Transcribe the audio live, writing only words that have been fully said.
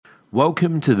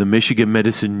Welcome to the Michigan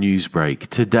Medicine Newsbreak.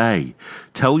 Today,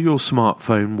 tell your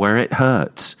smartphone where it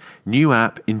hurts. New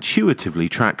app intuitively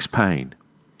tracks pain.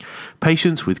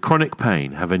 Patients with chronic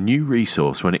pain have a new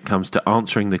resource when it comes to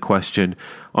answering the question,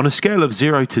 on a scale of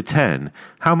 0 to 10,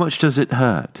 how much does it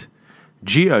hurt?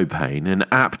 GeoPain, an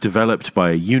app developed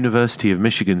by a University of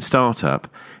Michigan startup,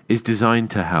 is designed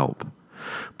to help.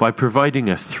 By providing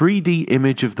a 3D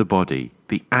image of the body,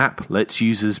 the app lets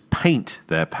users paint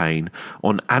their pain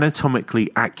on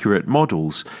anatomically accurate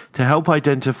models to help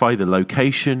identify the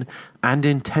location and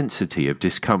intensity of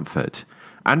discomfort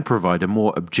and provide a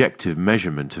more objective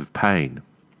measurement of pain.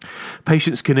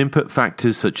 Patients can input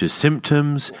factors such as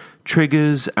symptoms,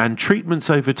 triggers, and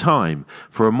treatments over time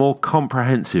for a more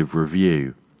comprehensive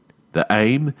review. The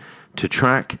aim? To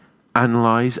track,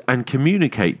 analyze, and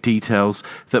communicate details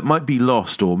that might be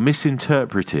lost or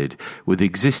misinterpreted with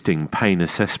existing pain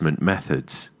assessment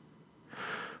methods.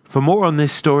 For more on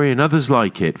this story and others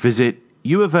like it, visit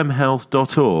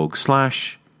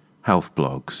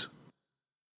uofmhealth.org/healthblogs.